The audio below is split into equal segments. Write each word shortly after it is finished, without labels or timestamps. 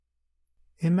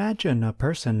Imagine a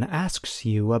person asks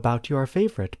you about your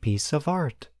favorite piece of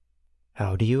art.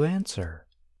 How do you answer?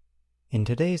 In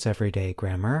today's Everyday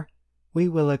Grammar, we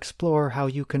will explore how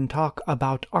you can talk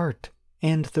about art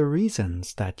and the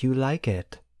reasons that you like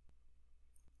it.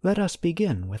 Let us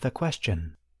begin with a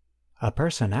question. A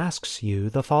person asks you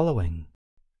the following.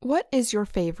 What is your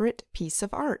favorite piece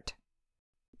of art?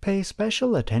 Pay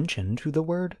special attention to the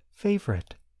word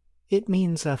favorite. It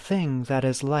means a thing that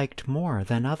is liked more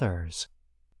than others.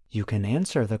 You can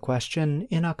answer the question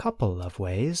in a couple of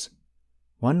ways.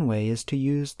 One way is to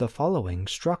use the following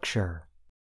structure.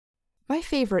 My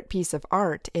favorite piece of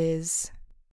art is...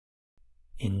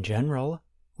 In general,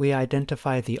 we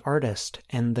identify the artist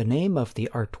and the name of the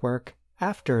artwork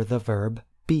after the verb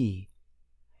be.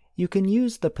 You can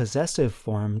use the possessive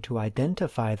form to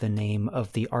identify the name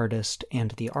of the artist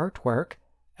and the artwork,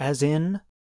 as in,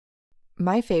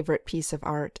 My favorite piece of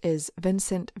art is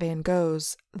Vincent van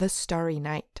Gogh's The Starry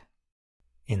Night.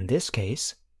 In this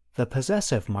case, the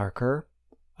possessive marker,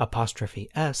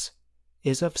 '(s),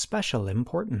 is of special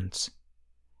importance.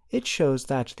 It shows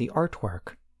that the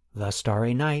artwork, The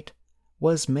Starry Night,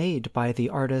 was made by the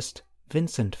artist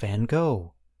Vincent van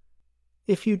Gogh.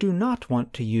 If you do not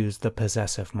want to use the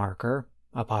possessive marker,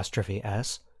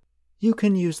 '(s), you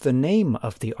can use the name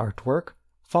of the artwork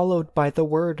followed by the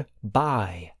word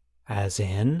by, as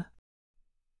in,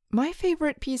 My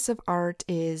favorite piece of art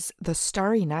is The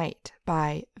Starry Night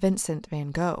by Vincent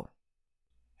van Gogh.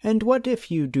 And what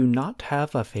if you do not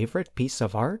have a favorite piece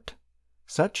of art?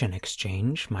 Such an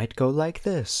exchange might go like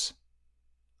this.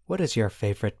 What is your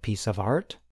favorite piece of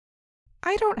art?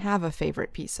 I don't have a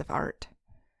favorite piece of art.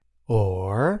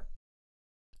 Or,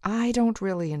 I don't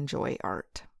really enjoy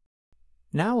art.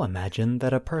 now imagine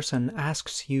that a person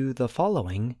asks you the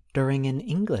following during an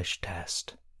English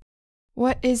test.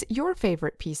 What is your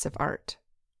favorite piece of art?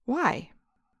 Why?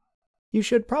 You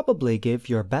should probably give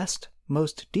your best,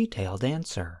 most detailed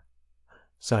answer.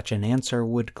 Such an answer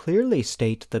would clearly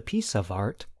state the piece of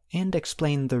art and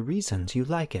explain the reasons you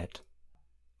like it.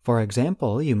 For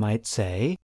example, you might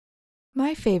say,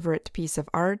 My favorite piece of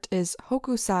art is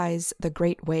Hokusai's The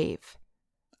Great Wave.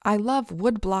 I love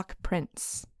woodblock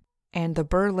prints, and the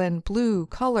Berlin blue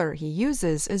color he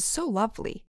uses is so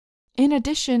lovely. In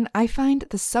addition, I find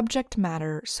the subject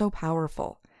matter so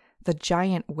powerful. The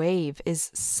giant wave is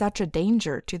such a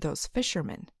danger to those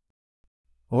fishermen.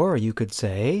 Or you could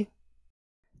say,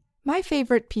 My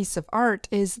favorite piece of art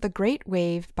is The Great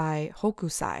Wave by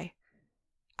Hokusai.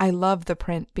 I love the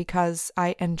print because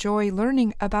I enjoy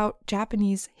learning about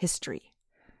Japanese history.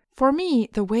 For me,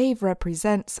 the wave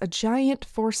represents a giant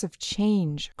force of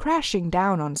change crashing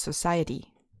down on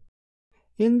society.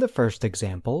 In the first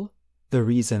example, the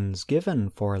reasons given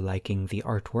for liking the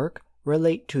artwork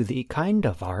relate to the kind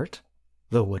of art,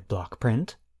 the woodblock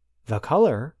print, the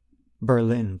color,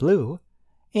 Berlin blue,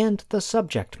 and the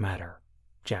subject matter,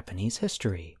 Japanese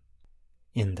history.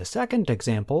 In the second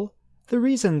example, the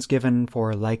reasons given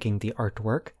for liking the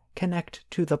artwork connect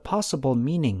to the possible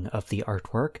meaning of the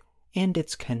artwork and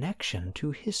its connection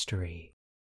to history.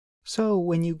 So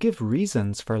when you give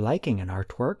reasons for liking an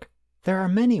artwork, there are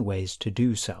many ways to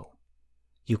do so.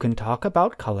 You can talk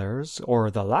about colors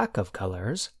or the lack of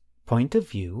colors, point of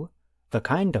view, the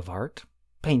kind of art,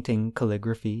 painting,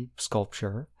 calligraphy,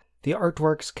 sculpture, the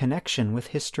artwork's connection with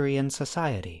history and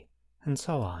society, and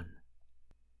so on.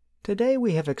 Today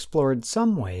we have explored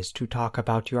some ways to talk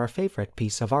about your favorite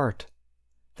piece of art.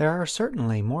 There are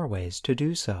certainly more ways to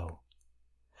do so.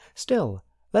 Still,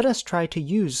 let us try to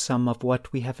use some of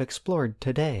what we have explored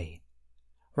today.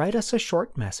 Write us a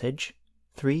short message,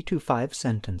 3 to 5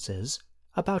 sentences,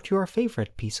 about your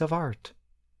favorite piece of art.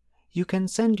 You can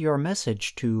send your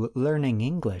message to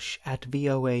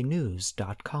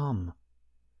learningenglish@voanews.com.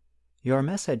 Your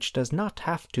message does not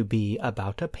have to be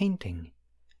about a painting.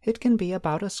 It can be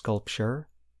about a sculpture,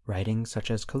 writing such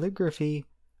as calligraphy,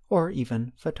 or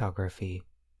even photography.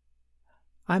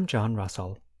 I'm John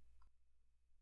Russell.